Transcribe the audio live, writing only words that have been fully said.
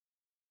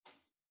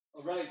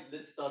All right,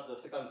 let's start the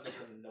second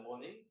session in the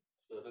morning.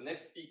 So the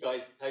next speaker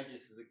is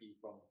Taiji Suzuki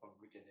from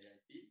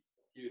RIKEN-AIP.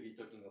 He will be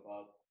talking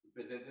about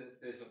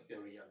representation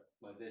theory and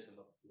optimization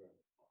of neural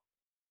network.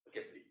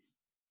 Okay, please.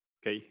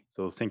 Okay,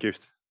 so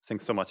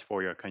thanks so much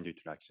for your kind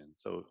introduction.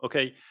 So,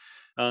 okay,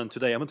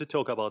 today I want to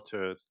talk about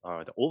the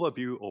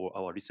overview of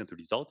our recent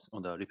results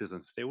on the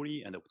representative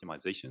theory and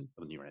optimization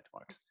of neural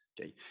networks.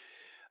 Okay,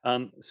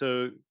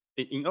 so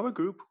in our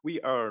group,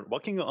 we are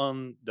working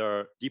on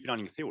the deep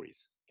learning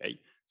theories. Okay,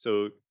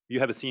 so you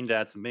have seen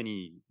that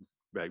many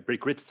very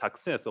great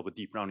success of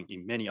deep learning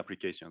in many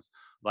applications,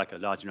 like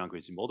large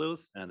language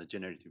models and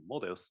generative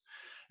models.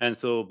 And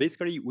so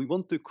basically, we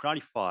want to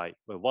clarify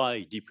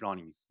why deep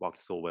learning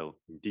works so well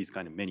in these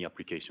kind of many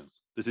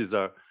applications. This is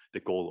the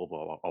goal of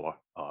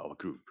our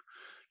group.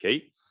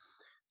 Okay,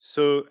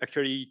 so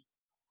actually,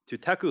 to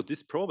tackle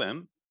this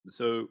problem,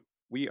 so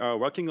we are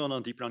working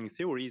on deep learning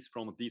theories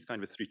from these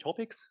kind of three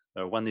topics.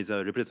 One is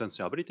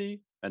representation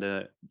ability,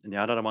 and the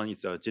other one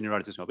is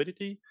generalization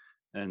ability,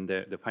 and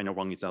the final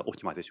one is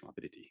optimization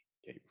ability.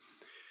 Okay,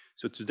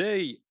 so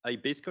today I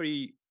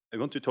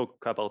want to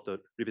talk about the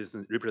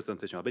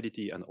representation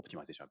ability and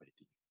optimization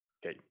ability.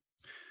 Okay,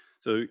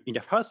 so in the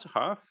first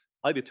half,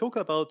 I will talk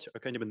about a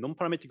kind of a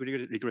nonparametric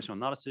regression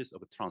analysis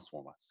of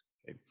transformers.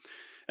 Okay?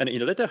 And in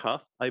the later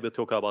half, I will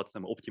talk about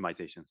some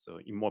optimization. So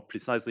in more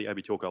precisely, I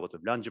will talk about the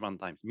Langevin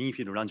times mean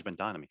field Langevin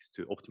dynamics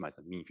to optimize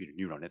the mean field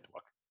neural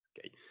network.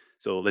 Okay,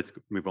 so let's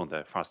move on to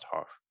the first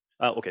half.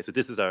 Okay, so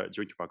this is a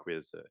joint work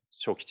with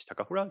Shokichi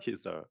Takahura.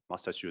 He's a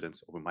master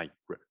student of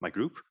my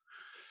group.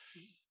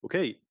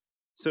 Okay,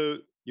 so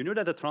you know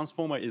that the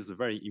transformer is a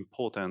very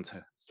important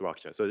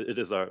structure. So it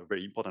is a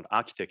very important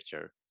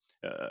architecture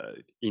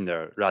in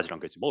the large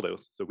language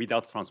models. So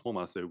without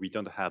transformers, we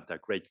don't have the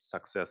great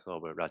success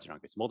of large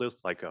language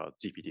models like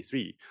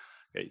GPT-3.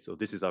 Okay, so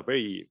this is a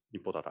very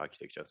important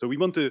architecture. So we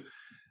want to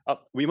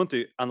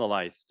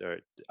analyze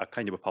a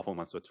kind of a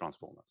performance of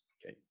transformers.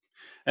 Okay,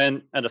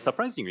 and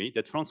surprisingly,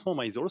 the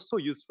transformer is also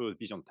used for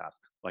vision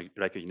tasks,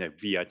 like in the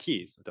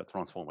VRTs. The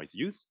transformer is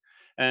used,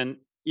 and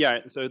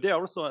yeah, so there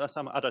are also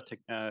some other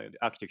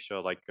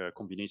architecture like a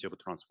combination of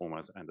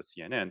transformers and the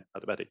CNN.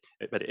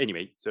 But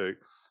anyway, so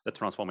the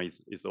transformer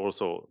is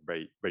also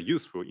very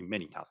useful in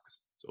many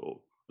tasks.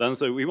 So then,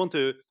 so I want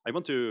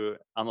to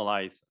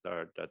analyze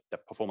the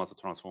performance of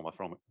transformer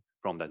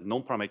from the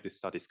non-parametric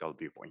statistical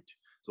viewpoint.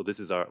 So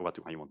this is what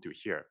I want to do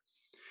here.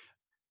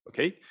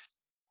 Okay.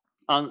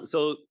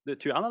 So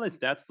to analyze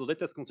that, so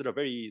let us consider a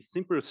very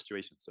simple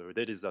situation. So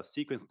that is a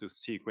sequence to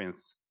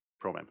sequence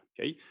problem.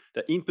 Okay,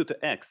 the input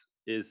X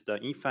is the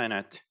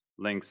infinite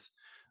length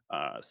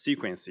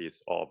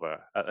sequences of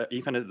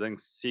infinite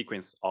length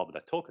sequence of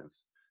the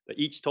tokens.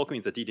 Each token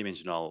is a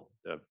d-dimensional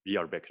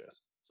real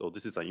vectors. So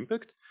this is the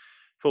input.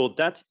 For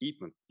that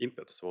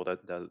input, so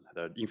that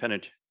the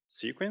infinite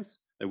sequence,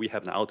 we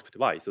have an output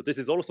Y. So this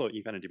is also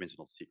infinite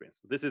dimensional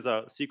sequence. This is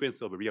a sequence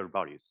of real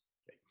values.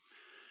 Okay.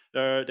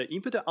 The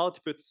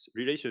input-output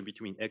relation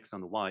between X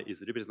and Y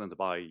is represented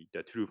by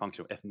the true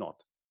function F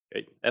naught.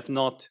 Okay. F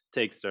naught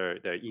takes the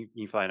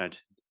infinite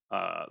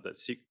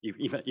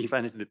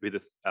infinitely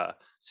with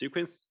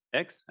sequence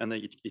X, and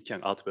then it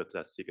can output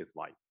the sequence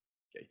Y.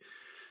 Okay.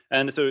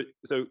 And so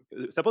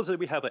suppose that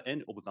we have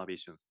n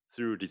observations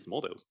through this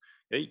model.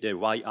 Okay, the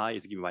yi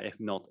is given by F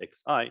naught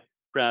xi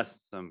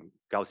plus some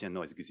Gaussian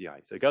noise xi.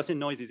 So Gaussian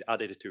noise is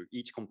added to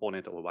each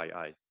component of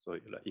yi. So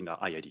in the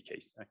IID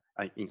case,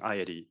 in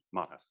IID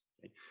matters.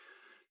 Okay.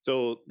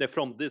 So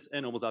from this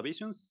n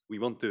observations, we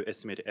want to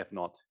estimate F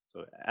naught.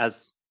 So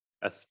as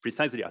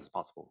precisely as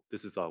possible.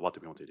 This is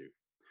what we want to do.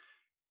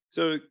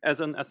 So as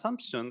an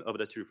assumption of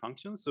the true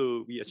function,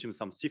 so we assume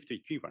some shift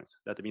equivalence.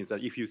 That means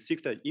that if you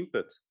shift the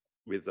input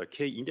with a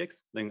k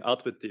index, then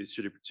output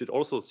should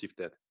also shift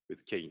that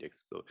with k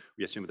index. So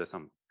we assume that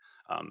some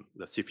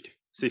the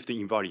shift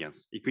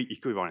invariance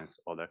equivalence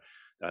of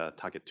the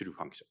target true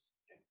functions.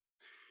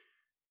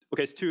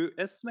 Okay, so to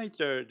estimate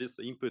this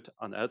input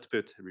and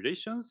output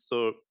relations,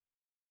 so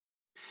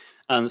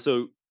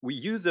we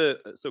use a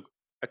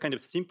kind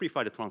of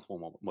simplified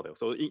transformer model.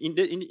 So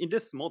in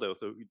this model,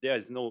 so there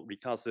is no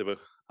recursive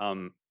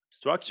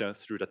structure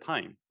through the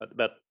time.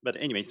 But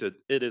anyway, so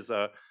it is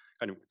a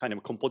kind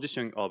of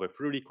composition of a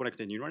fully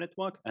connected neural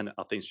network and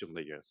attention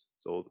layers.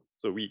 So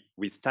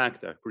we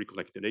stack the fully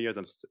connected layers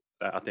and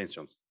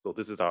attentions. So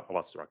this is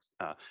our structure,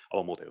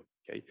 our model.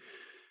 Okay.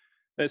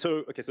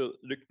 So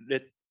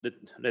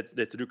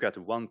let's look at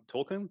one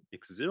token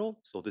x0.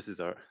 So this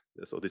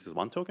is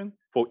one token.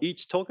 For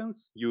each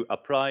tokens, you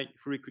apply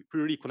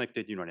fully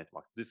connected neural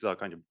networks. This is a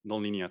kind of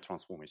nonlinear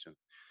transformation.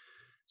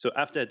 So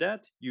after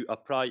that, you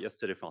apply a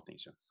set of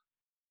attentions.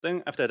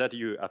 Then after that,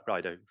 you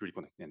apply the fully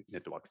connected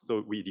networks.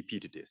 So we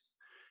repeated this.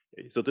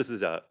 Okay, so this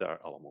is our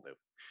model.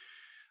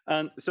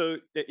 And so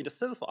in the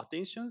set of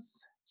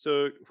attentions,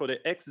 so for the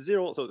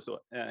x0,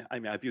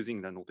 I'm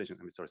abusing the notation.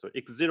 I'm sorry. So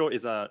x0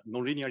 is a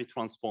nonlinearly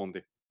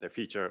transformed the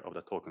feature of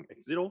the token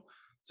x0.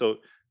 So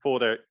for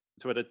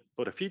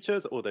the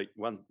features or the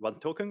one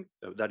token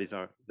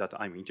that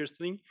I'm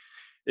interested in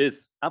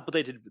is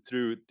updated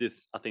through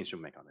this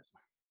attention mechanism.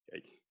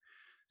 Okay.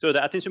 So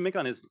the attention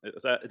mechanism,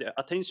 the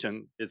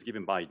attention is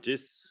given by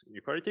this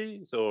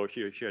inequality. So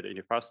here in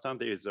the first term,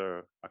 there is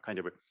a kind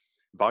of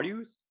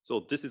values.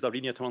 So this is a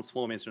linear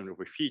transformation of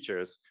the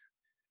features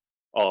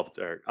of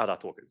the other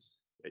tokens.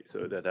 Okay?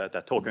 So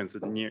the tokens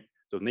near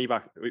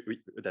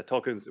the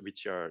tokens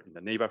which are in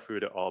the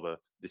neighborhood of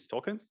these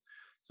tokens.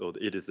 So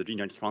it is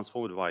linearly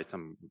transformed by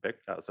some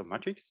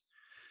matrix.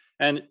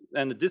 And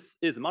this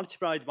is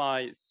multiplied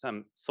by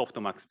some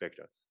softmax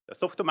vectors. The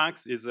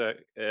softmax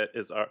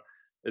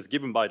is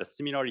given by the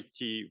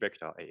similarity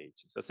vector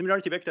AH. So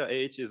similarity vector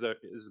AH is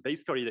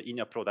basically the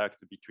inner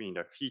product between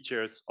the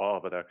features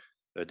of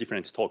the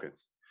different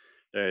tokens,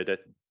 the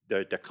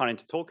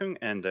current token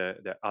and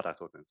the other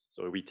tokens.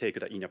 So we take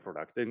the inner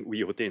product, then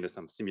we obtain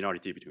some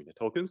similarity between the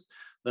tokens.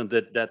 Then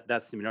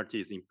that similarity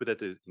is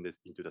inputted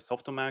into the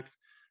softmax.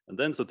 And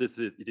then so this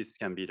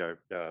can be the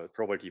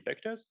probability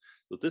vectors.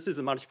 So this is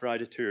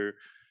multiplied to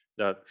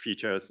the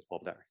features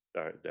of the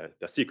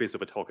sequence of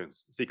the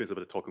tokens, sequence of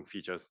the token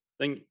features.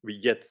 Then we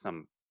get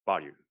some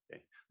value.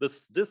 Okay?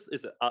 This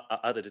is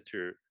added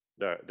to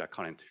the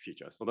current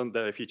feature. So then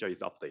the feature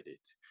is updated.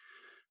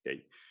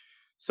 Okay.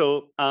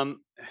 So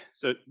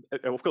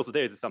of course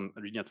there is some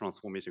linear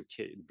transformation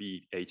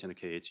B, H, and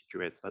KH,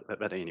 QS,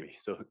 but anyway,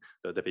 so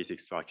the basic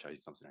structure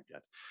is something like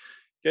that.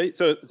 Okay,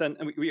 so then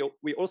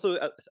we also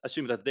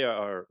assume that there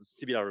are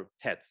similar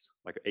heads,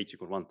 like H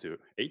equal 1 to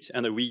H,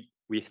 and we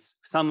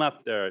sum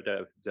up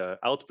the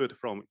output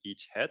from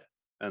each head,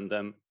 and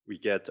then we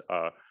get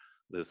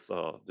this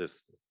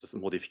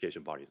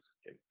modification values.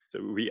 Okay,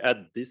 so we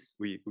add this,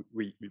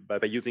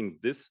 by using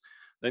this,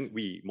 then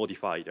we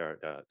modify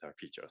their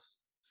features.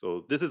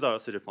 So this is our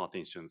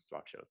self-attention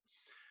structure.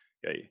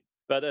 Okay,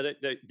 but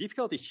the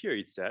difficulty here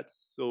is that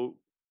so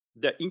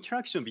the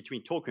interaction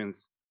between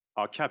tokens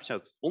are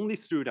captured only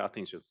through the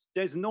attentions.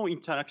 There's no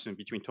interaction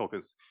between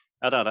tokens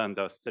other than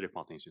the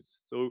self-attentions.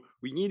 So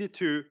we needed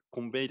to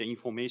convey the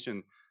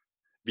information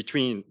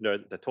between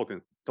the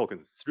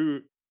tokens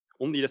through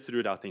only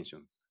through the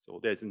attention.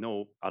 So there's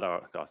no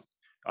other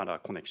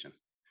connection.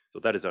 So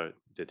that is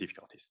the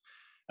difficulties.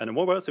 And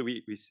moreover, so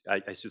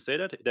I should say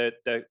that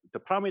the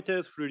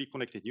parameters fully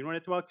connected neural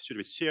network should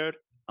be shared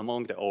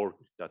among all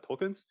the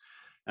tokens.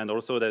 And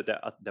also the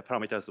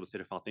parameters of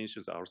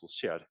self-attentions are also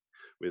shared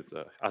with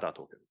other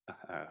tokens,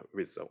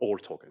 with all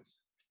tokens.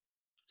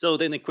 So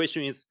then the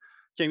question is,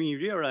 can we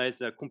realize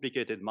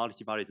complicated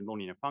multivariate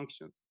nonlinear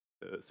functions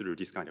through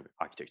this kind of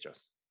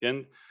architectures?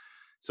 Again,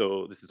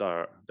 so this is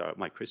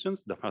my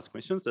questions, the first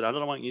questions. The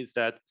other one is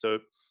that, so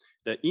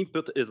the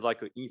input is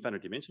like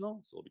infinite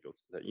dimensional. So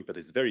because the input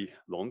is very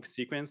long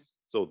sequence,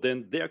 so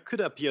then there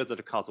could appear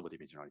the cause of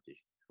dimensionality.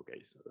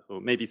 Okay, so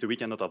maybe we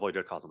cannot avoid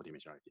the cause of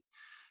dimensionality.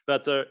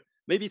 But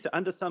maybe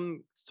under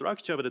some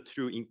structure of the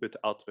true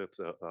input-output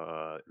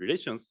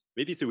relations,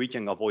 maybe we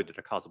can avoid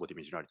the cause of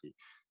dimensionality.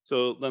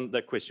 So then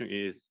the question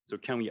is, so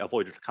can we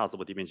avoid the cause of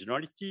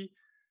dimensionality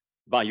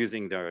by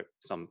using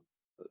some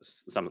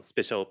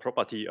special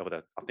property of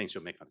the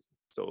attention mechanism?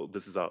 So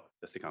this is the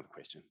second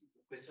question.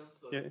 So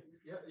yeah,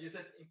 you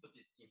said input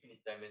is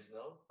infinite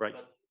dimensional, right?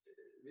 But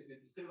with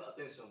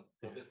self-attention,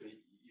 so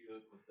basically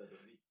you consider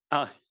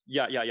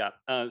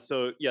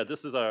so yeah,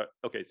 this is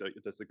okay. So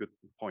that's a good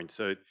point.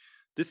 So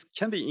this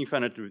can be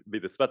infinite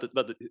with this, but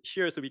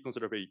here so we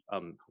consider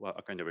a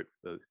kind of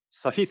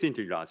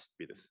sufficiently large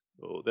with this.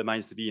 So the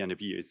minus b and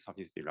b is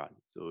sufficiently large.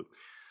 So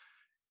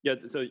yeah,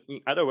 so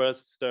in other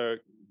words, the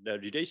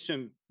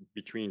relation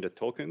between the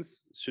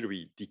tokens should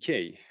be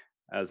decay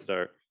as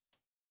the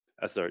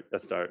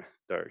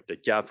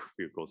gap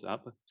goes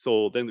up.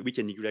 So then we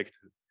can neglect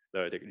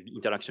the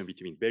interaction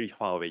between very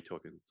far away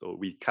tokens. So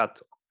we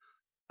cut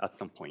at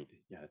some point.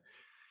 Yeah.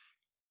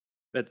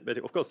 But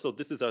of course, so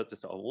this is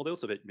just a model.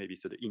 So that maybe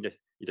so in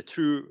the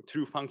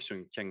true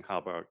function can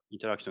have an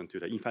interaction to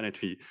the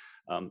infinitely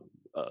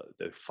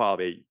the far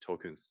away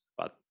tokens,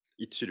 but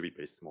it should be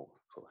very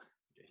small. So,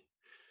 okay.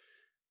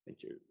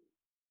 Thank you.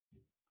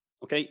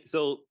 Okay,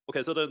 so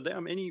there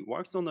are many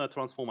works on the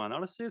transformer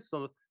analysis.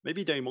 So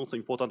maybe the most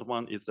important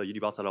one is the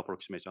universal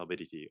approximation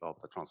ability of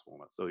the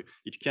transformer. So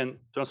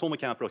transformer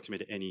can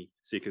approximate any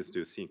sequence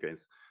to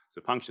sequence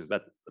function,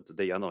 but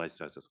they analyze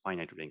as a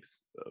finite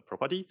length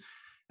property.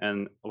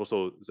 And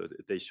also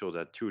they show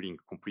the Turing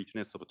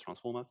completeness of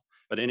transformers.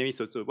 But anyway,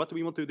 so what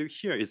we want to do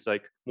here is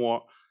like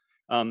more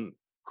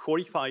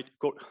qualified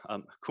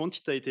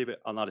quantitative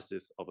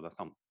analysis of a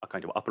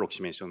kind of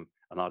approximation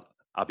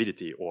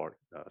ability or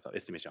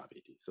estimation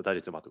ability. So that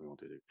is what we want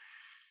to do.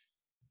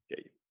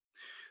 Okay.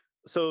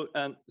 So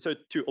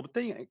to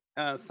obtain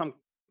some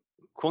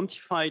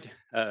quantified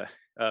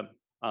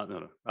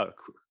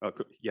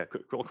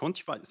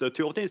quantified. So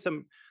to obtain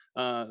some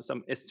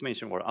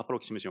estimation or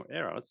approximation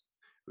errors,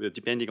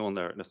 depending on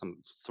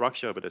some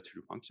structure of the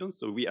true function.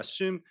 So we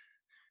assume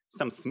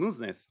some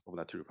smoothness of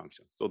the true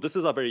function. So this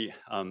is a very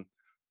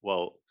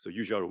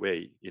usual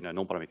way in a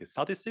nonparametric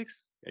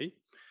statistics. Okay.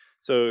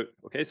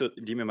 So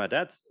remember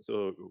that.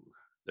 So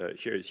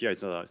here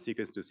is a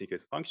sequence to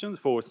sequence functions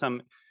for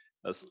some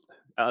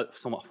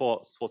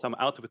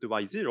output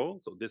y0.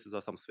 So this is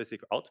some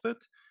specific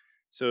output.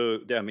 So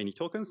there are many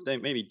tokens.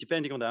 Then maybe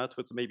depending on the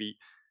output, maybe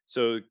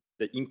so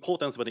the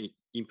importance of the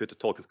input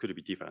tokens could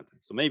be different.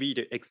 So maybe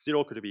the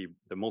x0 could be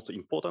the most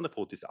important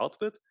for this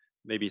output.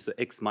 Maybe the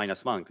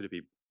x-1 could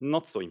be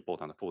not so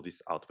important for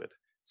this output.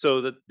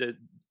 So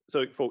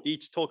so for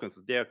each tokens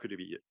there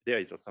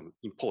is some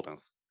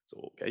importance.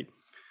 So okay.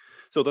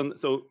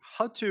 So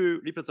how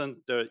to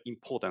represent the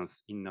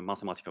importance in a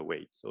mathematical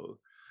way? So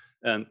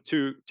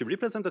to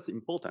represent that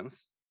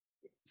importance,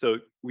 so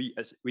we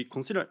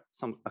consider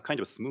a kind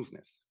of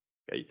smoothness.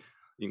 Okay,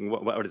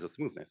 what is the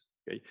smoothness?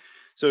 Okay,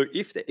 so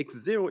if the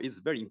x0 is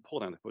very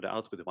important for the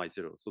output of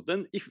y0, so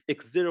then if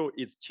x0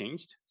 is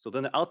changed, so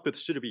then the output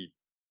should be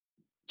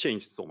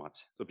changed so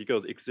much. So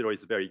because x0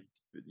 is very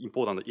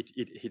important,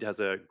 it has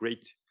a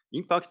great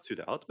impact to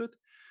the output.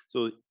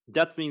 So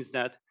that means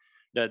that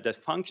the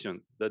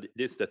function,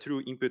 the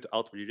true input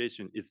output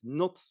relation is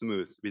not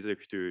smooth with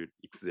respect to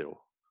x0.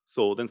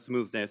 So then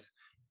smoothness,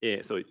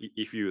 so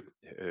if you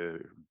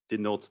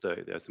denote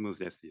the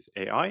smoothness is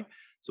AI,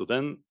 so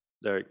then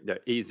the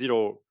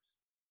A0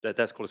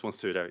 that corresponds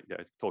to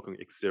the token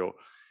x0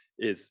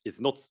 is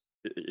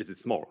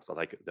small. So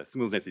like the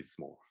smoothness is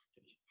small.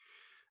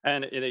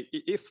 And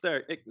if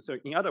there, so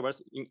in other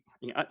words, in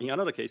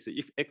another case,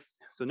 if x,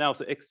 so now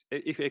so x,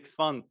 if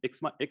x1,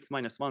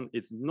 x-1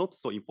 is not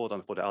so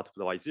important for the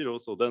output of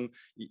y0, so then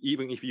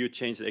even if you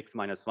change the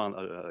x-1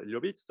 a little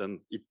bit,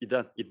 then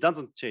it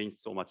doesn't change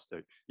so much.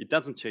 It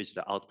doesn't change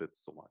the output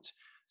so much.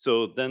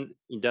 So then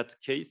in that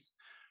case,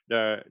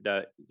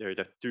 the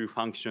true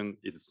function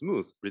is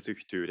smooth with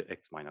respect to the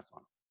x-1.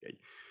 Okay.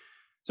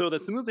 So the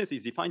smoothness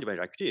is defined by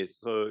like this.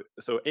 So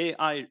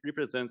AI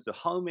represents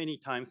how many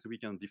times we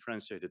can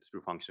differentiate the true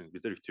function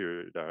with respect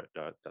to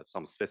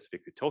some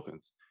specific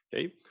tokens.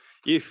 Okay,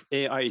 if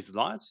AI is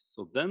large,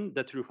 so then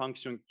the true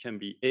function can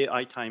be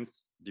AI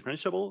times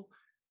differentiable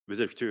with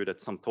respect to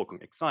some token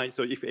xi.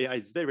 So if AI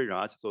is very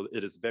large, so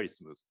it is very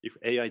smooth. If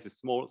AI is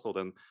small, so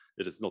then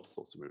it is not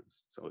so smooth.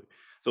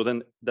 So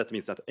then that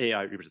means that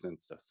AI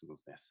represents the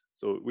smoothness.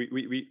 So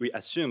we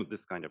assume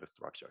this kind of a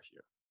structure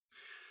here.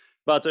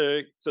 But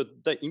so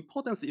the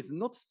importance is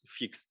not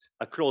fixed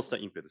across the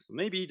inputs. So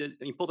maybe the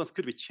importance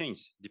could be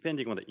changed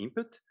depending on the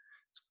input.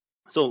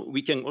 So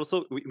we can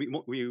also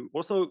we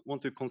also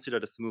want to consider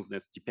the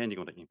smoothness depending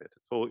on the input.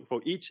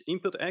 For each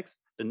input x,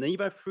 the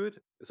neighborhood.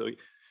 So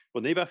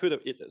for neighborhood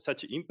of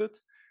such input,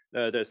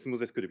 the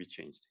smoothness could be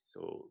changed.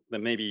 So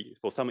then maybe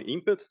for some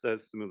input, the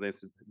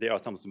smoothness, there are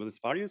some smoothness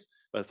values,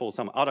 but for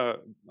some other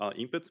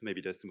inputs,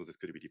 maybe the smoothness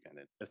could be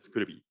dependent. That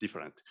could be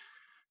different.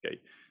 Okay,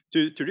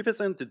 to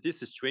represent this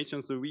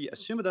situation, so we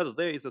assume that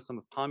there is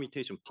some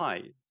permutation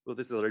pi. So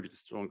this is a little bit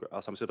stronger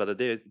assumption, but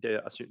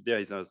there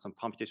is some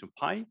permutation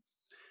pi,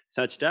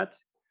 such that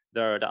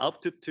the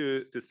output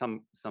to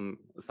some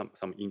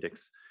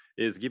index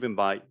is given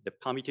by the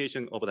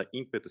permutation of the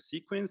input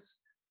sequence,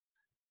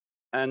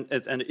 and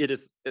it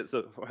is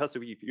so first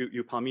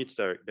you permute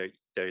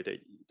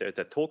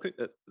the token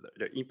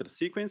the input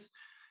sequence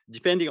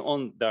depending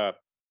on the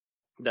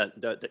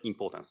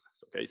importance.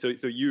 Okay,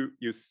 so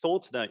you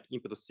sort the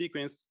input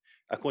sequence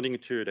according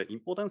to the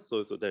importance.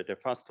 So the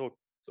first token,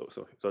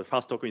 so the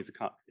first token is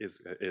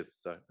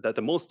that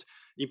the most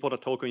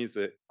important token is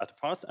at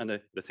first, and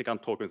the second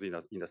token is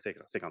in the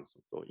second.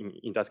 So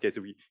in that case,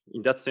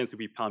 in that sense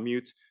we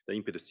permute the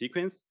input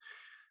sequence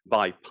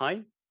by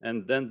pi,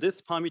 and then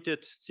this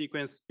permuted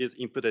sequence is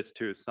inputted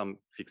to some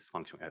fixed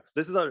function f.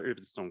 This is a little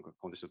bit strong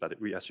condition, but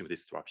we assume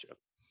this structure.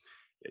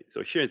 Okay,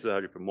 so here is a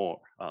little bit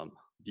more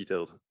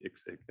detailed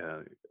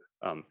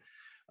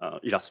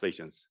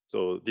illustrations.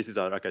 So this is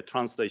like a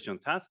translation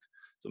task.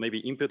 So maybe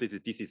input is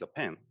this is a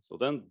pen. So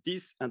then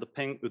this and the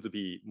pen would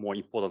be more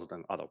important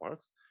than other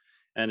words.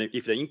 And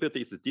if the input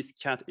is this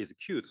cat is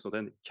cute, so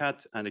then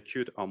cat and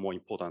cute are more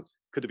important,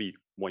 could be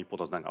more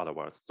important than other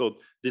words. So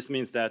this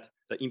means that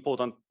the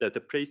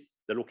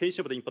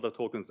location of the important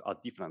tokens are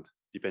different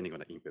depending on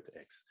the input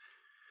x.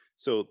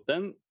 So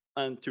then,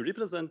 and to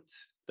represent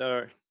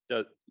the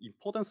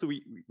importance,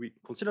 we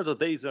consider that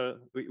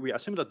we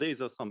assume that there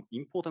is some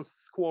important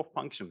score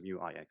function mu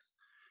ix.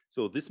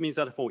 So this means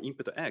that for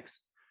input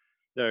x,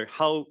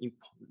 how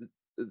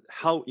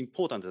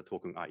important the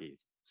token I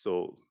is.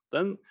 So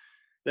then,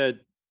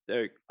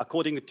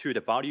 according to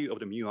the value of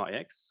the mu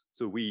ix,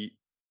 so we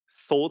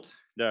sort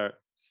the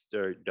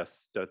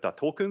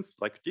tokens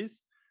like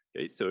this.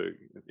 Okay, so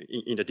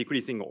in the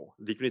decreasing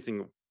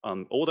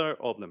order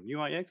of the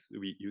mu ix,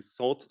 you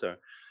sort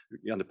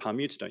and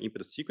permute the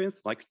input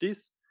sequence like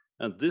this,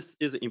 and this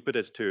is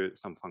inputted to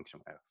some function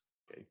f.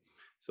 Okay,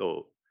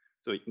 so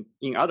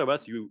in other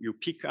words, you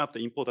pick up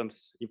the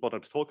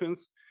important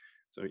tokens,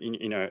 so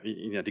in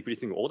a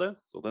decreasing order.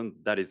 So then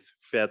that is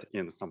fed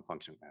in some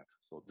function f.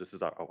 So this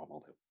is our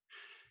model.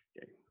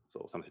 Okay,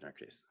 so something like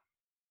this.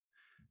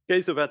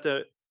 Okay, so but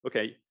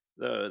okay.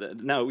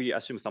 Now we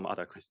assume some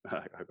other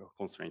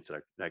constraints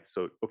like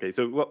so. Okay,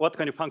 so what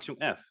kind of function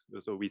f?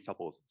 So we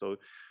suppose. So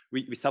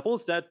we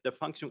suppose that the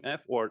function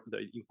f or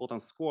the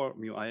importance score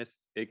mu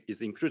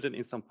is included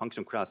in some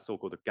function class,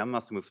 so-called gamma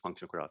smooth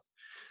function class.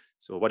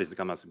 So what is the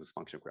gamma smooth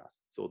function class?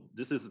 So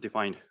this is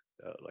defined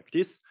like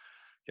this.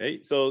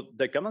 Okay, so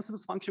the gamma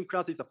smooth function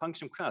class is a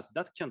function class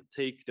that can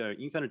take the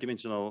infinite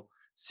dimensional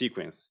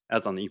sequence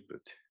as an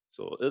input.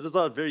 So it is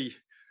a very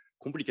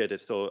complicated,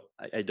 so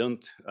I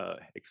don't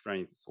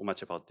explain so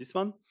much about this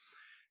one.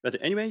 But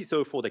anyway,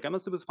 so for the gamma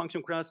smooth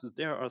function class,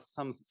 there are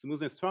some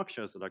smoothness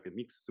structures like a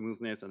mixed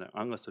smoothness and an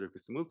anisotropic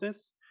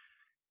smoothness.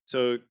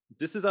 So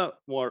this is a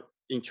more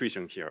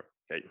intuition here.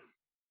 Okay,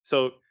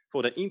 so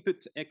for the input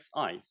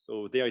xi,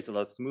 so there is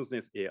a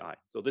smoothness ai.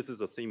 So this is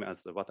the same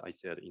as what I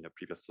said in the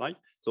previous slide.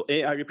 So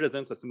ai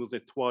represents the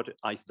smoothness toward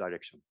ice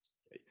direction,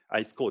 okay,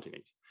 ice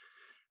coordinate.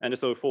 And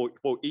so for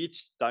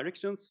each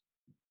directions,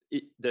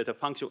 the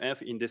function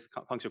f in this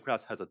function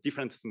class has a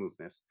different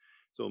smoothness.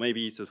 So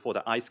maybe so for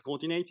the ice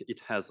coordinate, it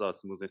has a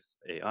smoothness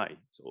ai.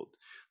 So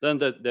then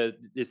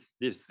this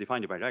is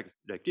defined by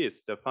like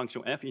this. The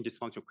function f in this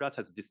function class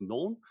has this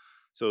norm.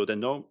 So the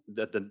norm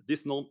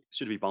this norm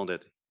should be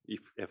bounded if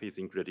f is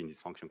included in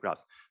this function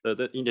class.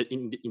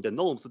 In the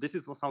norm, so this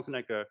is something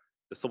like the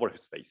Sobolev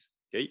space.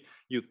 Okay,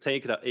 you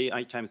take the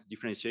ai times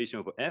differentiation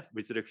of f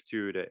with respect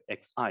to the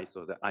xi,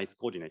 so the ice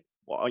coordinate,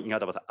 or in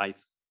other words,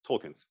 ice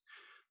tokens.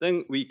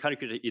 Then we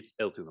calculate its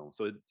L2 norm.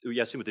 So we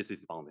assume this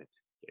is bounded.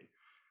 Okay.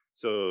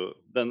 So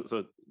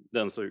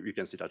you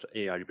can see that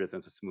AI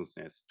represents the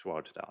smoothness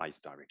toward the ice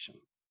direction.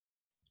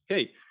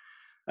 Okay,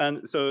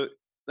 and so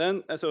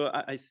then as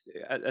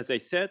I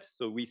said,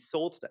 so we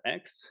sort the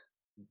x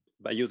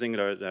by using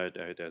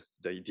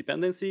the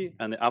dependency,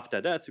 and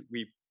after that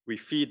we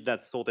feed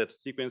that sorted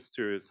sequence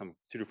to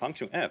the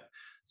function f.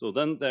 So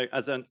then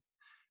as an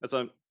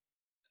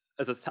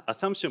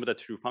assumption of the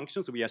true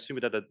functions, we assume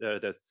that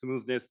the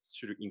smoothness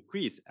should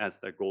increase as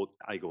I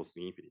goes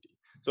to infinity.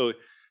 So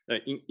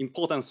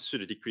importance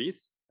should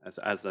decrease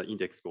as the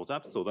index goes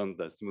up. So then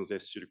the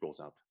smoothness should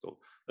goes up. So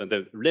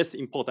the less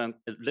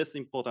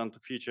important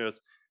features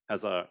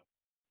has a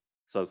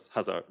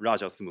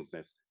larger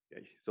smoothness.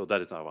 Okay, so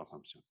that is our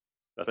assumption.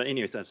 But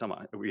anyways,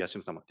 we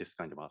assume some of this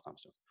kind of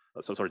assumptions.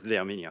 So sorry, there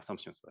are many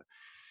assumptions,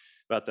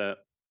 but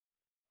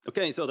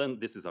okay, so then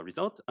this is a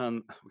result.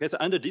 Okay, so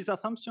under these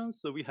assumptions,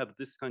 so we have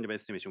this kind of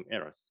estimation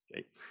errors.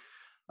 Okay,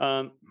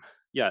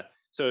 yeah.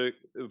 So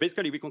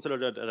basically, we consider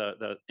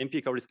the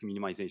empirical risk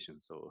minimization.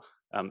 So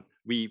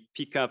we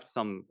pick up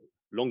some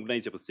long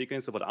range of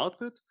sequence of the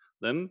output.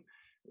 Then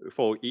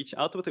for each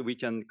output, we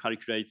can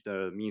calculate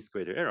the mean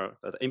squared error,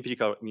 the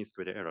empirical mean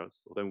squared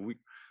errors. So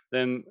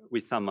then we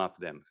sum up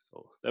them.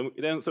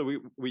 So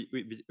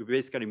we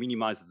basically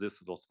minimize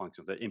this loss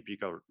function, the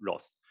empirical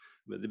loss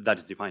that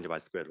is defined by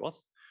squared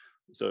loss.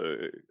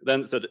 So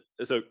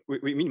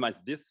we minimize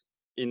this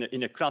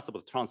in a class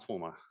of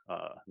transformer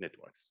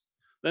networks.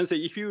 Then say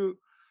if you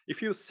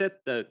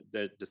set the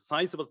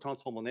size of the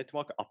transformer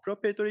network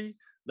appropriately,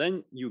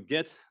 then you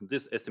get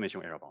this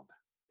estimation error bound.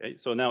 Okay,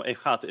 so now f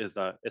hat is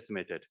the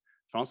estimated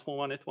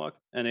transformer network,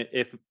 and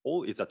if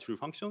O is a true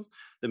function,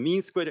 the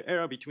mean squared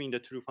error between the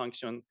true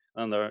function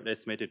and the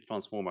estimated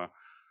transformer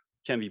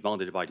can be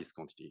bounded by this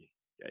quantity.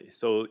 Okay,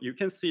 so you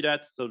can see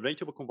that the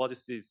rate of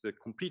convergence is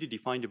completely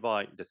defined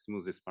by the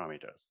smoothness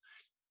parameters.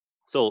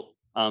 So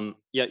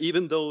yeah,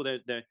 even though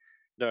the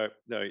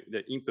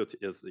input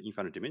is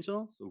infinite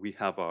dimensional, so we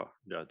have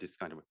this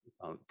kind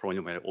of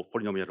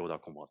polynomial order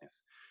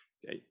convergence.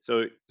 Okay,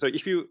 so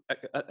if you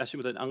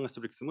assume that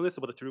anisotropic smoothness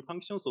of the true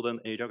function, so then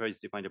A dagger is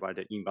defined by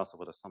the inverse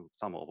of the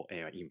sum of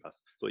AI inverse.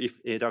 So if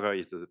A dagger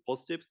is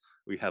positive,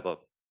 we have a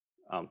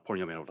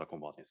polynomial order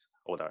convergence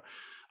or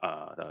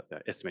the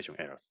estimation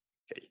errors.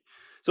 Okay,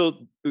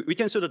 so we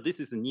can show that this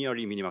is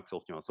nearly minimax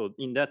optimal. So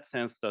in that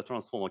sense, the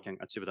transformer can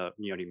achieve the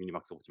nearly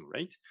minimax optimal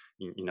rate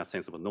in a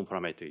sense of a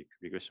non-parametric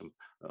regression,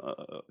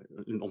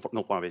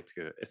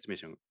 non-parametric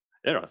estimation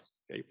errors.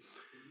 Okay.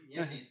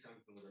 Yeah, is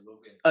coming from the log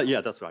n.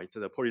 Yeah, that's right. So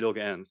the polylog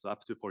n, so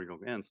up to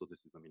polylog n. So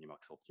this is the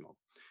minimax optimal.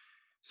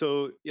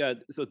 So yeah,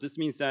 so this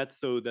means that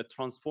the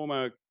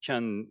transformer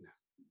can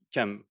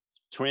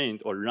train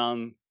or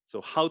run. So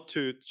how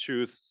to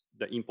choose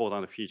the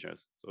important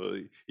features. So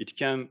it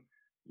can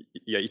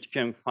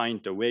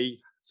find the way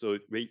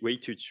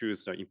to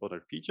choose the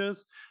important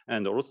features,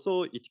 and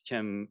also it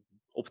can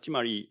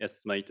optimally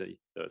estimate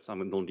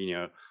some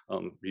nonlinear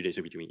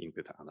relation between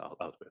input and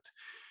output.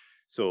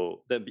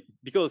 So that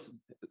because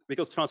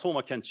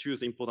transformer can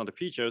choose important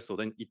features, so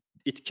then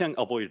it can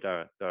avoid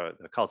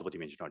the cause of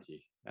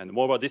dimensionality. And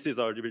moreover, this is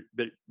a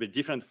very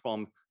different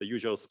from the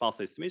usual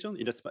sparse estimation.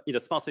 In the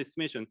sparse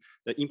estimation,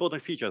 the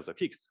important features are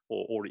fixed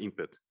for all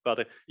input.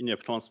 But in the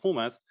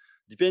transformers,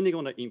 depending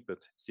on the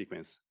input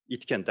sequence,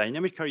 it can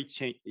dynamically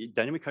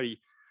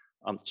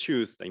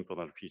choose the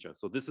important feature.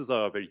 So this is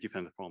very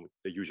different from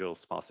the usual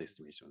sparse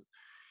estimation.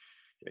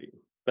 Okay.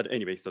 But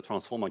anyway, the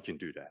transformer can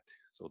do that.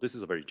 So this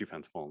is a very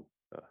different from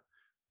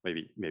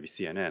maybe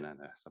CNN and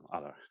some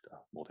other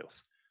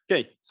models.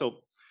 Okay,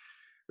 so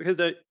because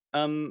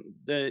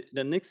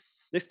the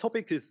next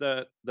topic is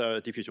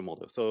the diffusion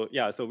model. So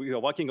yeah, so we are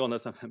working on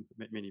some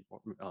many.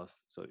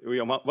 So we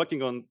are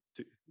working on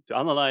to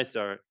analyze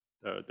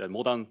the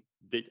modern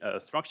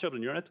structure of the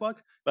neural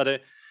network,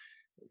 but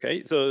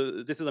Okay,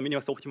 so this is a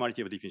minimax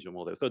optimality of diffusion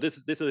model. So this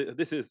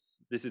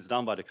is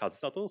done by the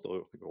Kazusato,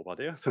 so over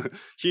there. So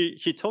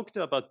he talked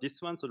about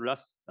this one so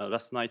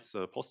last night's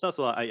poster.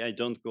 So I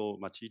don't go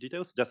much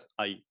details. Just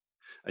I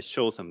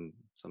show some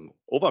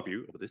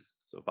overview of this.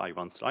 So by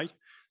one slide.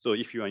 So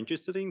if you are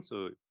interested in,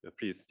 so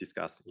please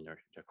discuss in your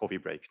coffee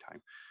break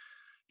time.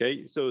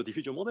 Okay, so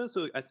diffusion model.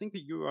 So I think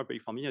you are very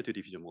familiar to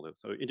diffusion model.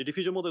 So in the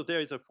diffusion model, there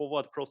is a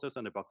forward process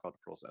and a backward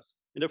process.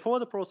 In the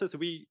forward process,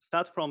 we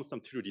start from some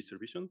true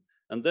distribution,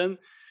 and then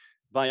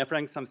by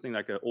applying something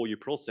like an OU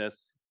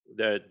process,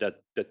 that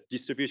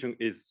distribution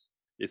is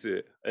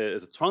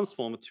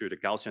transformed to the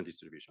Gaussian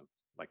distribution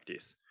like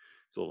this.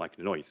 So like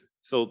noise.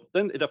 So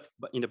then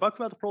in the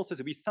backward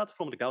process, we start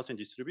from the Gaussian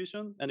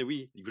distribution, and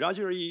we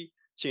gradually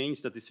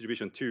change the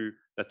distribution to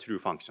the true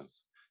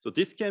functions. So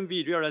this can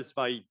be realized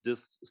by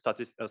this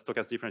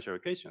stochastic differential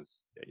equations.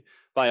 Okay?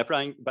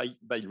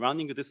 By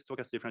running this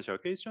stochastic differential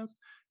equations,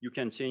 you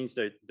can change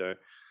the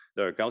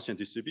Gaussian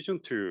distribution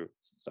to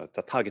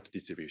the target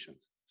distribution.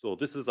 So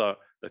this is the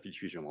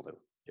diffusion model.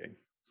 Okay.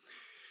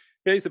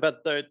 Okay. So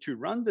but to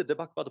run the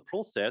backward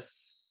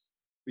process,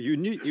 you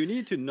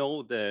need to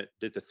know the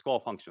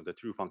score function, the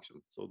true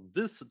function. So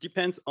this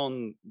depends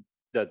on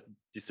the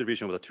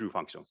distribution of the true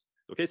functions.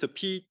 Okay. So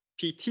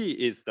PT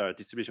is the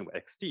distribution of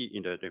xt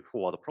in the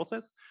forward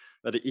process,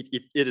 but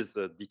it is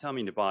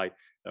determined by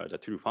the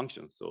true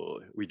function.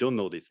 So we don't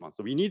know this one.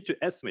 So we need to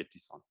estimate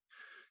this one.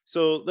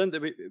 So then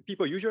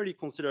people usually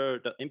consider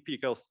the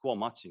empirical score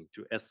matching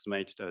to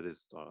estimate the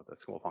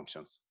score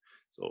functions.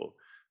 So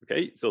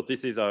okay, so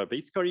this is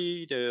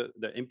basically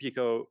the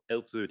empirical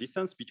L2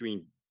 distance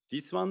between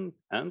this one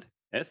and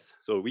S.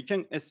 So we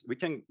can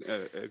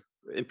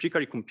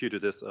empirically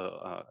compute this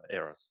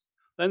errors.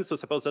 And so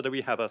suppose that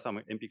we have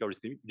some empirical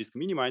risk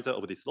minimizer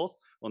of this loss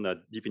on a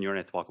deep neural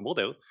network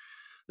model.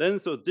 Then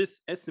so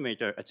this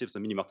estimator achieves the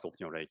minimax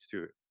optimal rate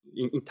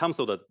in terms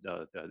of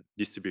the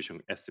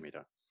distribution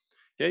estimator.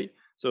 Okay,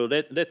 so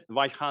let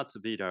y hat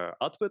be the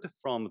output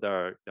from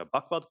the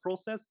backward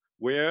process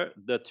where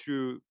the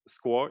true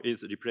score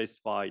is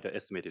replaced by the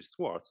estimated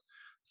scores.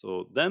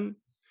 So then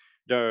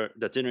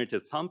the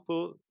generated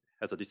sample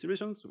has a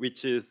distribution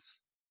which has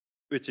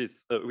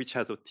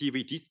a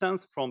TV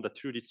distance from the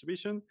true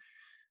distribution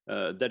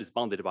that is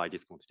bounded by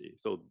this quantity.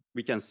 So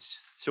we can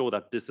show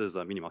that this is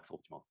a minimax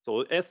optimal.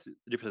 So S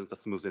represents the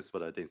smoothness for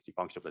the density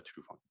function of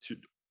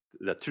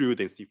the true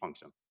density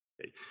function.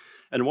 Okay.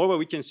 And moreover,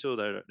 we can show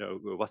the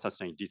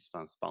Wasserstein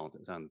distance bound,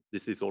 and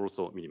this is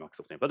also minimax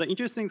optimal. But the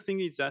interesting thing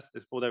is that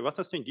for the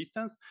Wasserstein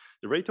distance,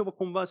 the rate of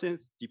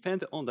convergence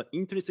depends on the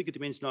intrinsic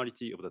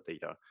dimensionality of the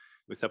data.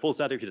 We suppose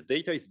that if the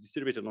data is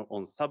distributed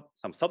on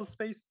some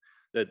subspace,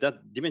 that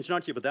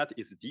dimensionality of that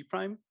is d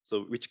prime,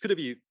 so which could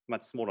be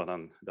much smaller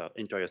than the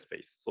entire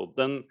space. So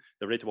then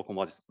the rate of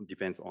convergence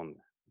depends on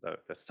the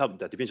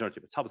dimensionality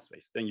of the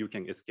subspace. Then you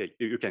can escape.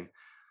 You can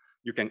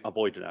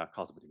avoid the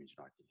curse of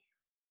dimensionality.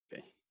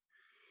 Okay.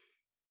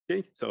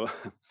 Okay. So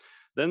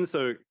then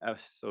so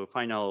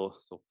final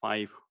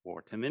 5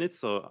 or 10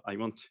 minutes. So I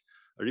want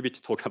a little bit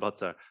to talk about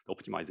the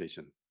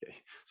optimization. Okay.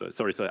 So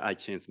sorry. So I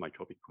changed my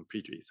topic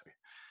completely. Sorry.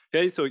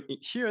 Okay, so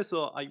here,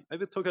 so I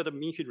will talk about the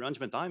mean field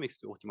arrangement dynamics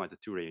to optimize the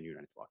two-layer neural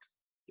networks.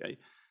 Okay,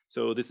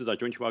 so this is a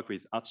joint work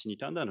with Atsushi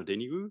Nitanda and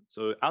Denigu.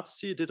 So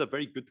Atsushi did a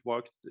very good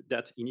work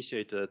that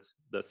initiated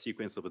the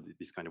sequence of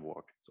this kind of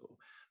work. So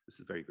this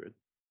is very good.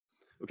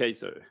 Okay,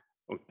 so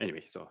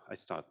anyway, so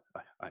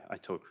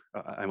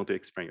I want to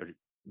explain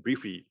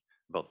briefly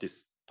about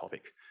this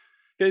topic.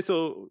 Okay,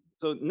 so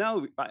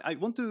now I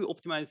want to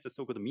optimize the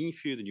so-called mean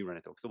field neural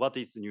network. So what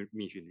is the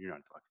mean field neural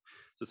network?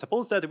 So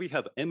suppose that we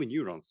have M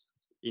neurons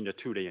in the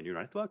two-layer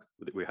neural networks.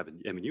 We have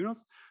M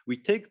neurons. We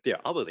take their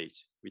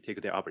average.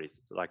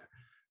 So like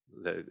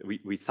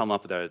we sum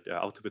up the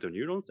output of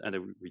neurons,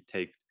 and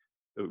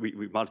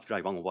we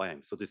multiply 1 over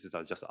M. So this is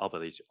just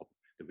average of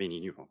the many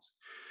neurons.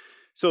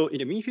 So in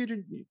the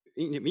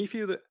mean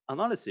field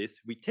analysis,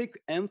 we take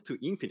M to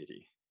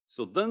infinity.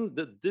 So then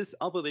this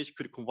average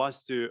could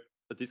converge to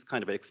this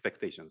kind of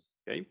expectations.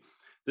 Okay,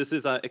 this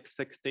is an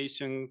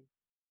expectation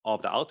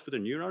of the output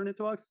of neural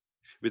networks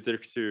with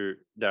respect to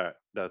the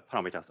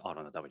parameters R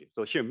and W.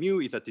 So here mu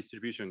is a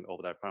distribution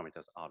of the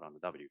parameters R and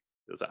W.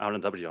 The R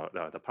and W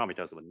are the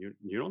parameters of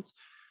neurons,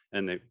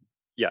 and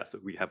so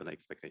we have the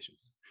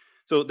expectations.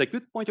 So the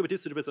good point of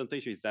this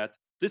representation is that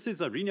this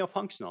is a linear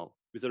functional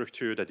with respect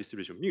to the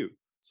distribution mu.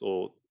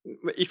 So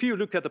if you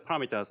look at the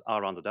parameters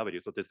R and W,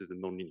 so this is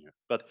non-linear.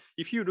 But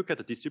if you look at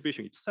the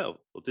distribution itself,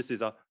 so this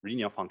is a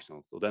linear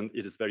functional. So then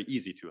it is very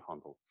easy to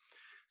handle.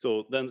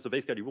 So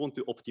basically we want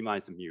to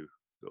optimize mu.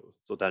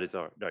 So that is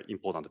the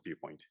important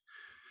viewpoint.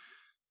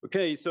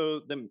 Okay,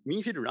 so the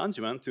mean field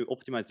arrangement to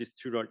optimize this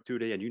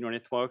two-layer neural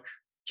network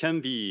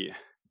can be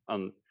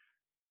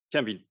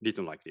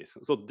written like this.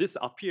 So this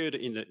appeared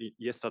in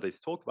yesterday's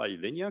talk by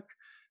Leniak.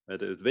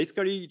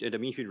 Basically, the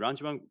mean field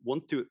arrangement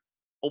want to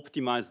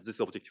optimize this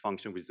objective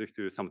function with respect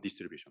to some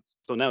distributions.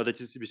 So now the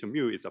distribution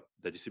mu is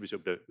the distribution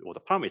of all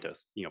the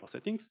parameters in our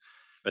settings.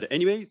 But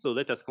anyway, so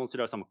let us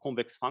consider some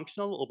convex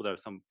functional of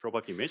some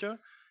probability measure.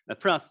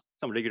 plus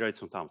some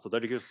regularization term. So the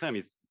regularization term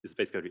is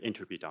basically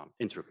entropy term,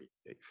 entropy.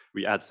 Okay?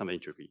 We add some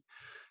entropy.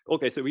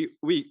 Okay, so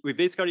we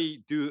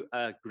basically do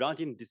a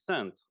gradient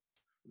descent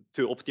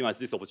to optimize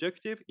this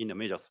objective in a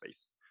measure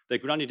space. The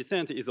gradient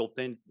descent is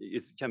obtained,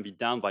 can be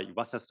done by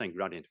Wasserstein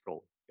gradient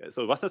flow. Okay?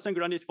 So Wasserstein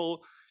gradient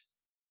flow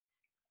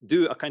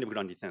do a kind of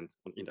gradient descent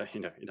in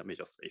the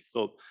measure space.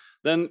 So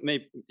then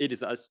maybe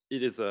it's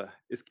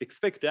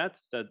expected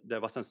that the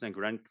Wasserstein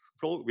gradient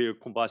flow will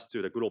converge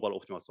to the global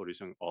optimal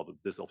solution of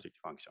this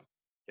objective function.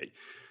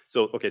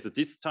 Okay, so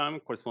this term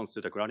corresponds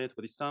to the gradient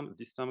for this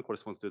term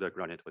corresponds to the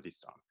gradient for this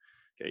term.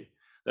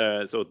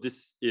 Okay, so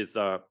this is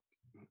a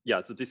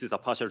this is a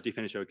partial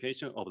differential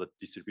equation of the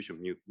distribution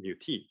mu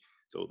t.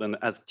 So then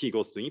as t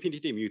goes to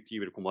infinity, mu t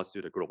will converge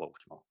to the global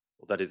optimal.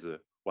 So that is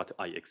what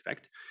I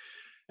expect.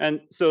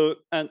 And so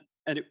and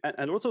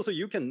also, so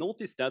you can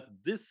notice that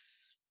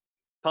this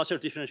partial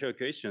differential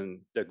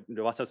equation, the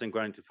Wasserstein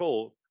gradient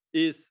flow,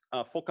 is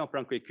a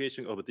Fokker-Planck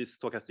equation of these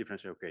stochastic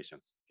differential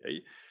equations.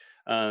 Okay,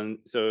 and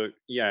so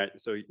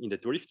so in the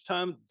drift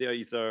term, there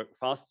is a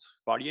fast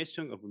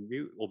variation of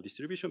mu of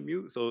distribution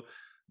mu. So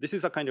this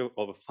is a kind of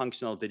a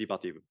functional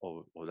derivative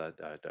of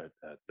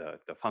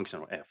the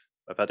functional f.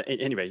 But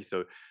anyway,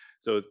 so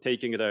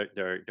taking the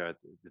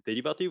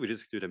derivative with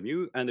respect to the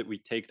mu, and we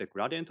take the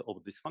gradient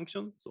of this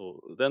function. So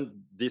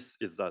then this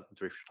is the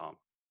drift term.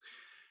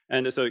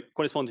 And so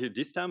corresponding to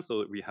this term,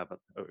 so we have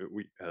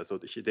so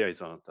there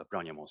is a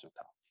Brownian motion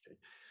term. Okay.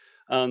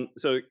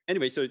 So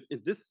anyway, so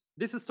in this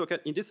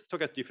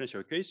stochastic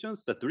differential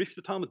equations, the drift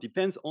term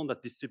depends on the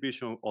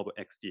distribution of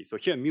xt. So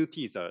here mu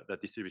t is the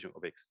distribution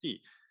of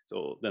xt.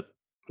 So that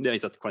there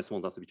is a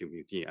correspondence between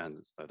mu t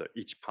and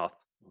each path,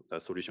 the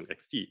solution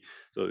xt.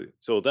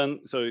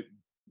 So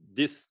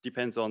this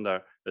depends on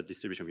the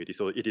distribution mu t.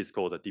 So it is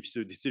called a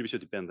distribution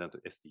dependent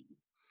SDE.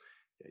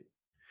 Okay.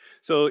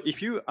 So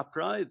if you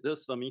apply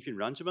this mean-field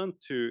arrangement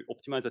to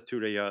optimize the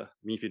two-layer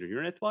mean-field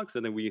neural networks,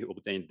 and then we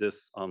obtain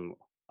this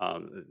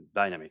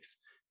dynamics.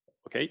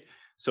 Okay,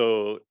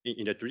 so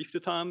in the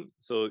drift term,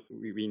 so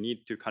we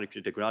need to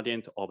calculate the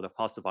gradient of the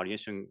first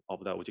variation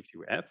of the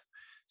objective f.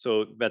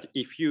 So, but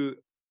if you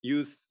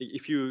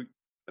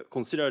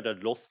consider the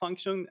loss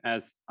function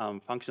as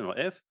functional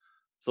f,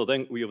 so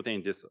then we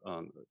obtain this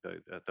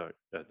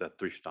the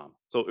drift term.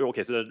 So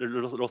okay, so the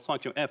loss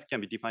function f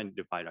can be defined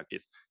by like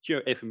this.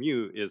 Here, f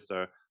mu is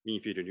a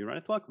mean-field neural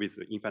network with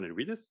infinite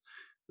width,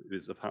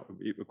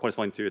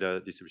 corresponding to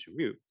the distribution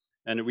mu.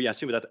 And we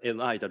assume that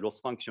Li, the loss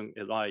function,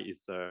 Li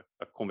is a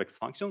convex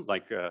function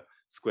like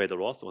squared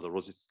loss or the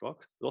logistic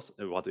loss,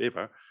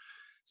 whatever.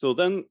 So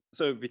then,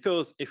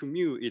 because f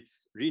mu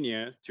is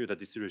linear to the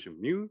distribution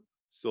mu,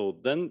 so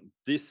then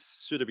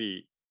this should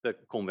be the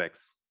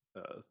convex.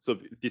 So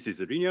this is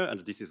linear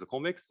and this is a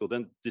convex. So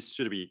then this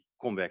should be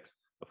convex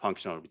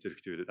functional with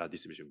respect to the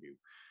distribution mu.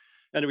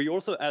 And we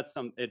also add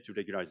some edge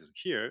regularization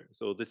here.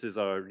 So this is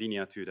a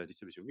linear to the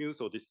distribution mu.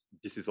 So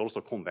this is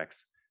also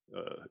convex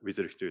with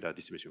respect to the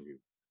distribution mu.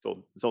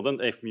 So then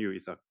f mu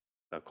is a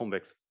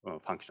convex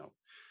functional.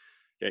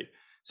 Okay.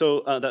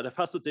 So the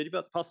first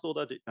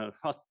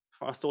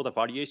order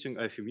variation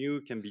of f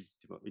mu can be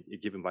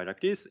given by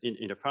like this.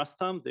 In the first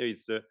term, there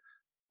is so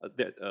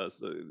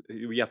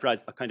we apply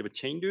a kind of a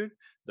chain rule.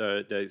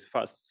 The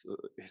first,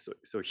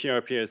 so here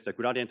appears the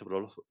gradient of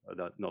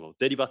the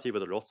derivative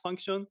of the loss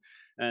function,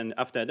 and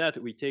after that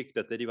we take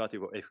the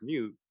derivative of f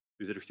mu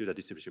with respect to the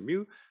distribution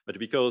mu. But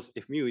because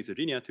f mu is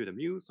linear to the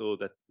mu, so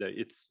that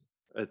its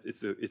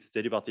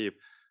derivative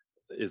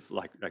is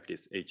like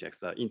this hx.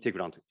 The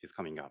integrand is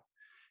coming up,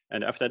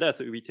 and after that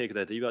so we take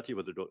the derivative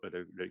of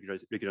the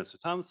regular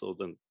term. So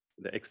then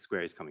the x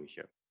squared is coming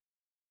here.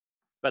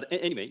 But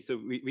anyway, so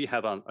we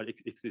have an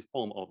explicit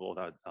form of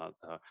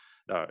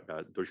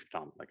the drift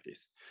term like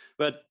this.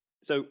 But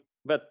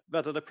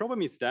the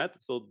problem is that,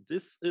 so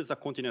this is a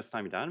continuous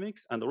time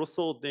dynamics, and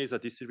also there's a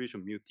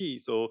distribution mu t.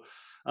 So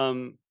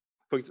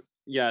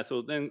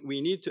so then we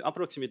need to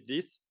approximate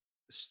this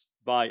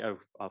by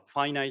a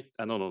finite,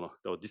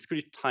 the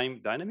discrete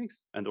time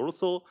dynamics, and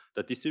also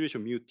the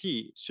distribution mu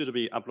t should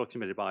be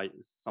approximated by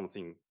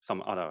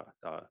some other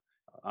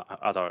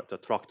the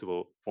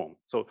tractable form.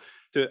 So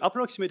to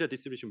approximate the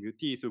distribution mu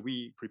t, so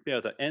we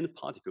prepare the n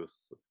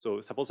particles.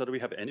 So suppose that we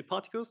have n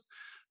particles,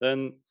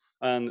 then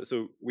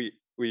so we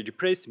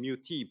replace mu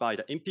t by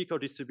the empirical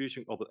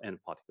distribution of n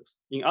particles.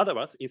 In other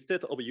words,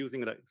 instead of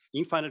using the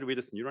infinite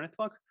width neural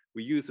network,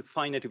 we use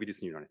finite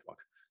width neural network.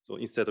 So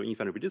instead of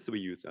infinite width, we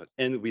use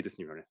n width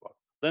neural network.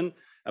 Then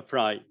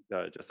apply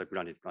just a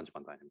gradient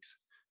branchband dynamics.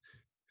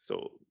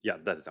 So yeah,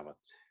 that is our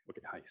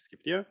okay. I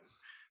skipped here.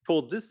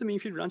 For this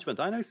mean-field arrangement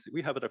dynamics,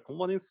 we have the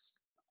convergence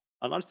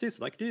analysis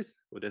like this,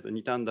 with the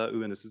Nitanda,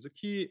 Ueno,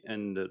 Suzuki,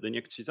 and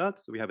Leniak Chizat.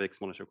 So we have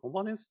exponential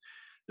convergence.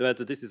 That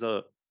this is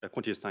a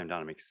continuous time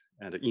dynamics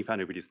and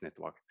infinite width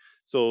network.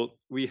 So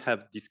we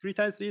have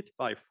discretized it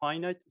by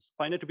finite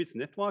width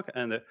network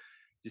and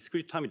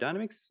discrete time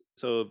dynamics.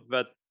 So,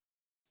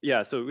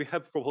 so we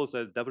have proposed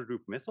a double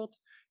loop method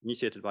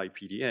initiated by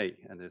PDA,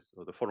 and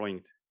so the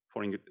following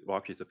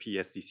work is a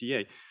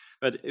PSDCA.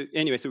 But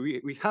anyway, so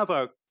we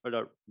have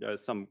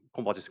some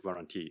convergence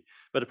guarantee.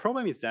 But the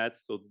problem is that,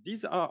 so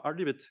these are a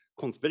little bit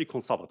very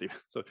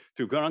conservative. So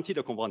to guarantee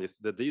the convergence,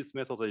 this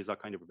method is a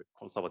kind of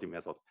conservative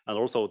method. And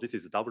also this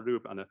is a double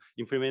loop, and the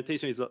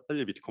implementation is a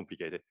little bit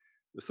complicated.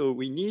 So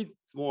we need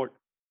more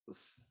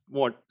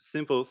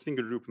simple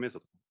single loop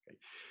method. Okay.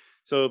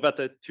 So, but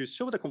to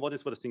show the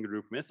convergence for the single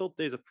loop method,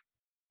 there's a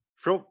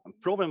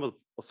problem of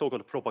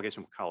so-called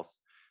propagation chaos.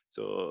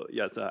 So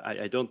yes,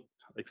 I don't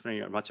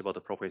explain much about the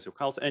propagation of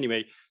chaos.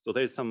 Anyway, so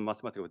there's some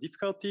mathematical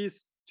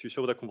difficulties to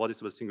show the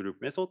convergence of a single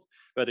loop method.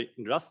 But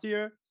last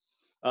year,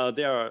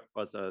 there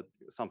was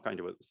some kind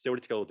of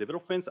theoretical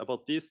developments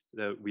about this.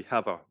 We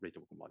have a rate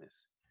of convergence.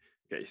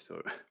 Okay,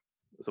 so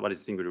what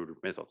is single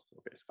loop method?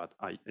 Okay, so, but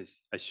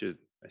I should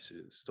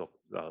stop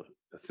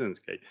soon.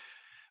 Okay.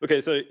 Okay,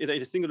 so it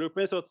is a single loop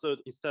method. So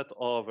instead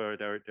of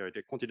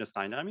the continuous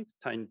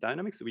time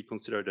dynamics, we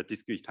consider the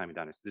discrete time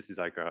dynamics. This is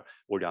like a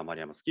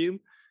Euler-Mariano scheme.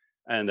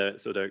 And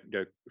so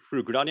the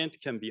full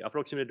gradient can be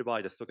approximated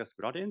by the stochastic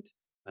gradient.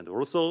 And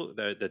also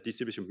the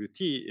distribution mu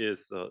t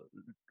is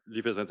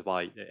represented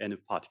by n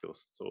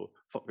particles. So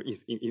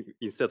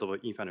instead of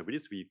infinite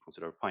widths, we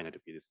consider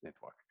finite width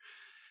network.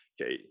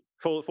 Okay,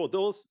 for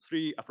those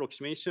three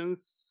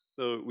approximations,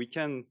 so we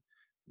can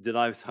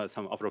derive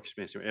some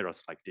approximation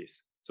errors like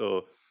this.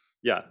 So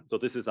yeah, so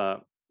this is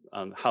how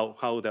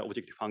the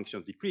objective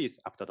function decrease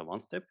after the one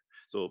step.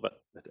 So,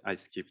 but I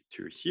skip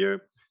to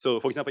here. So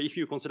for example, if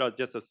you consider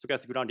just a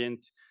stochastic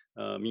gradient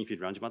mean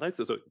field range matrix,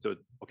 so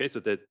okay,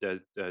 so the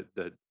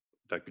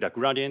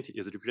gradient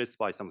is replaced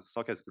by some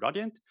stochastic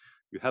gradient.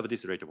 You have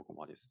this rate of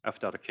convergence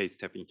after the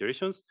k-step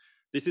iterations.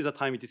 This is a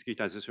time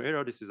discretization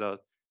error. This is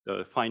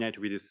the finite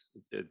width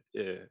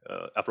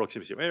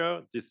approximation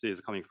error. This is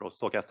coming from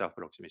stochastic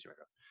approximation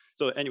error.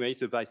 So anyway,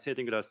 so by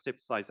setting the step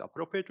size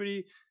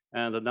appropriately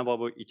and the number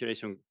of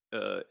iteration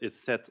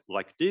is set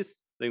like this,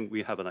 then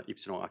we have an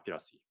epsilon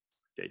accuracy.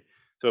 Okay.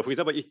 So for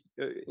example, if,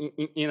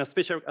 in a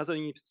special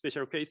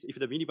case, if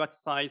the mini batch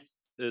size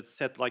is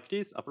set like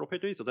this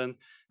appropriately, so then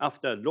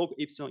after log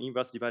epsilon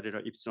inverse divided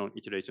by epsilon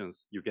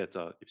iterations, you get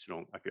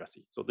epsilon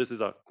accuracy. So this is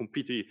a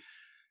completely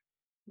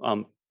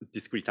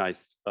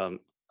discretized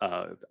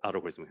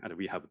algorithm, and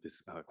we have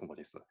this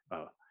convergence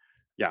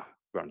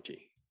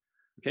guarantee.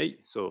 Okay,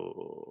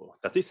 so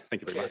that's it.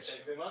 Thank you very much. Thank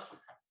you very much.